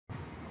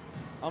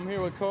I'm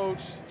here with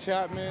Coach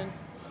Chatman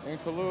and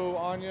Kalu,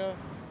 Anyu.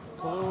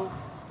 Kalu,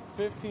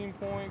 15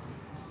 points,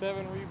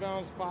 7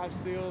 rebounds, 5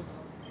 steals.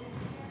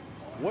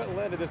 What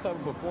led to this type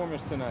of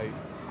performance tonight?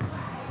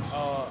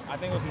 I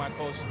think it was my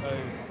coach,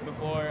 because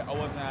before I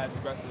wasn't as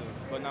aggressive,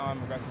 but now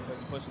I'm aggressive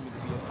because he pushed me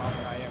to be as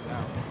confident I am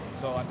now.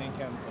 So I thank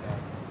him for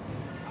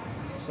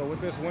that. So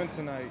with this win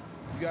tonight,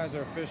 you guys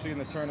are officially in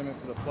the tournament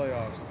for the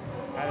playoffs.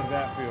 How does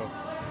that feel?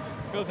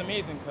 It feels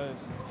amazing because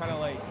it's kind of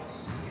like,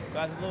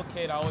 as a little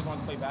kid, I always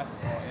wanted to play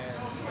basketball,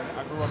 and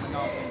I grew up and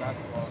now I'm playing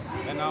basketball.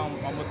 And now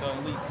I'm with the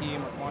elite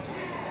team, a sponsored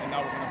team, and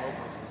now we're going to go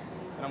places.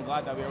 And I'm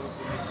glad that we're able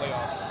to make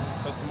playoffs,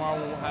 because tomorrow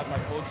we'll have my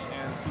coach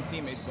and 2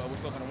 teammates, but we're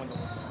still going to win the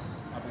whole thing,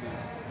 I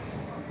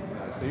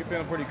believe. So you're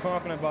feeling pretty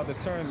confident about this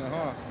tournament,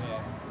 huh?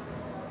 Yeah.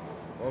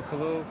 Well,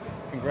 Kalu,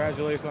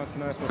 congratulations on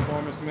tonight's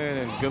performance, man,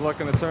 and good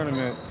luck in the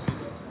tournament.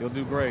 You'll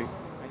do great.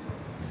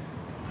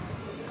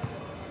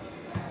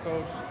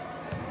 Coach,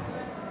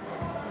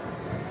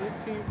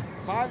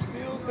 5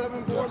 steals,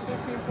 7 boards,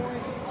 15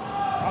 points.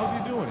 How's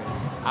he doing it?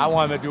 I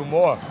want him to do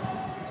more.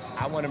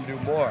 I want him to do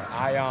more.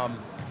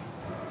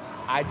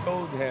 I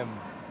told him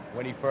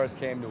when he first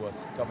came to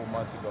us a couple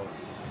months ago,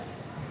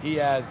 he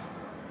has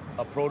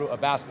a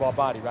basketball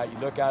body, right? You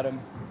look at him,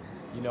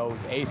 you know,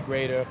 he's an 8th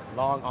grader,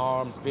 long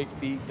arms, big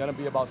feet, gonna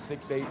be about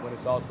 6'8" when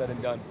it's all said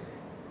and done.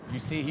 You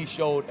see, he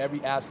showed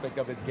every aspect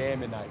of his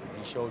game tonight.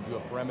 He showed you a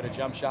perimeter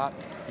jump shot.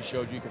 He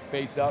showed you he could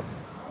face up.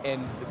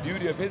 And the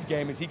beauty of his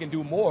game is he can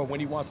do more when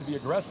he wants to be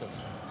aggressive.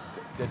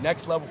 The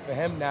next level for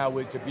him now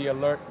is to be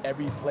alert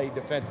every play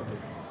defensively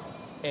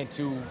and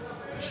to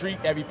treat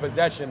every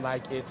possession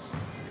like it's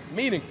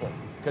meaningful.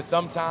 Because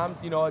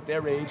sometimes, you know, at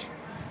their age,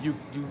 you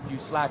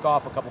slack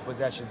off a couple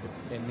possessions,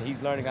 and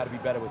he's learning how to be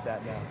better with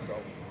that now. So,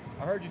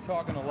 I heard you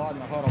talking a lot in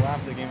the huddle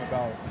after the game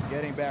about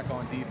getting back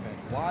on defense.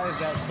 Why is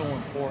that so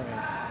important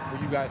for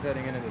you guys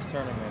heading into this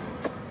tournament?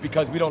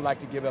 Because we don't like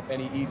to give up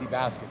any easy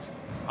baskets.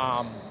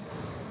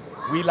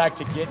 We like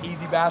to get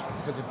easy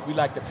baskets because we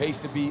like the pace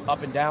to be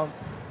up and down,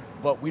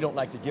 but we don't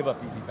like to give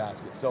up easy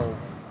baskets. So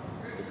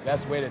the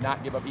best way to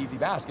not give up easy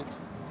baskets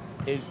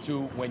is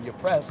to, when you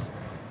press,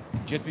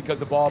 just because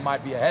the ball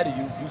might be ahead of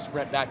you, you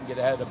sprint back and get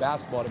ahead of the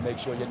basketball to make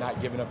sure you're not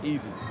giving up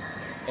easies.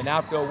 And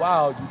after a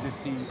while, you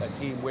just see a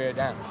team wear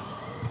down.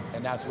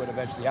 And that's what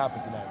eventually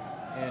happened tonight.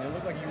 And it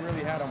looked like you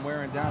really had them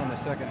wearing down in the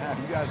second half.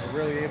 You guys were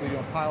really able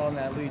to pile on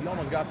that lead. You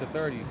almost got to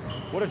 30.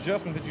 What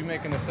adjustments did you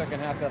make in the second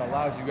half that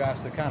allowed you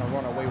guys to kind of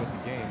run away with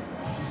the game?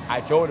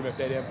 I told them if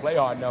they didn't play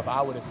hard enough,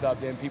 I would have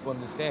subbed in people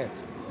in the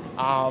stands.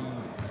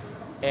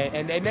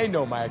 And they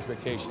know my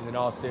expectation in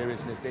all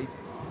seriousness.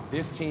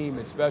 This team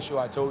is special.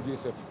 I told you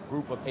it's a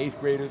group of 8th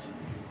graders,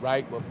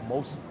 right? But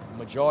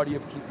majority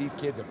of these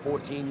kids are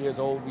 14 years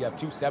old. We have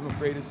 2 7th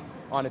graders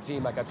on the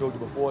team, like I told you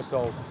before.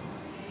 So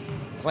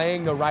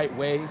playing the right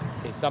way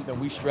is something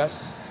we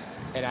stress.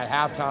 And at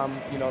halftime,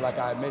 you know, like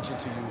I mentioned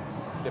to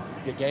you,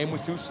 the game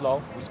was too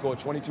slow. We scored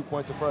 22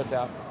 points in the first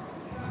half,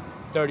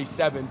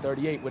 37,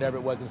 38, whatever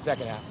it was in the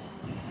second half,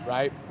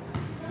 right?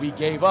 We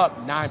gave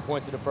up 9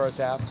 points in the first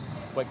half,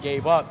 but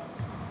gave up,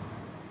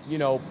 you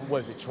know,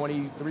 what was it,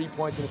 23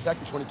 points in the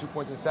second, 22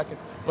 points in the second,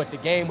 but the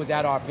game was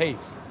at our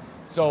pace.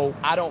 So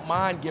I don't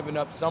mind giving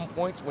up some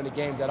points when the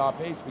game's at our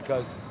pace,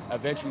 because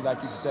eventually,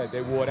 like you said,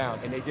 they wore down,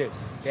 and they did.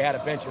 They had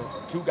a bench of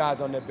 2 guys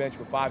on their bench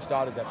with 5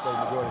 starters that played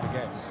the majority of the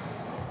game.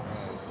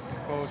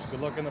 Coach,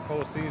 good luck in the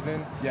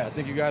postseason. Yes. I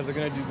think you guys are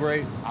going to do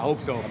great. I hope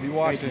so. I'll be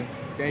watching.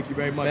 Thank you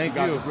very much. Thank you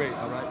guys you. are great,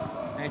 all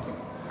right? Thank you.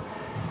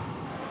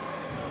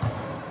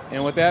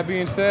 And with that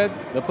being said,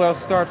 the playoffs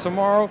start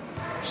tomorrow.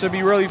 Should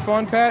be really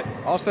fun, Pat.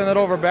 I'll send it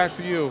over back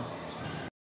to you.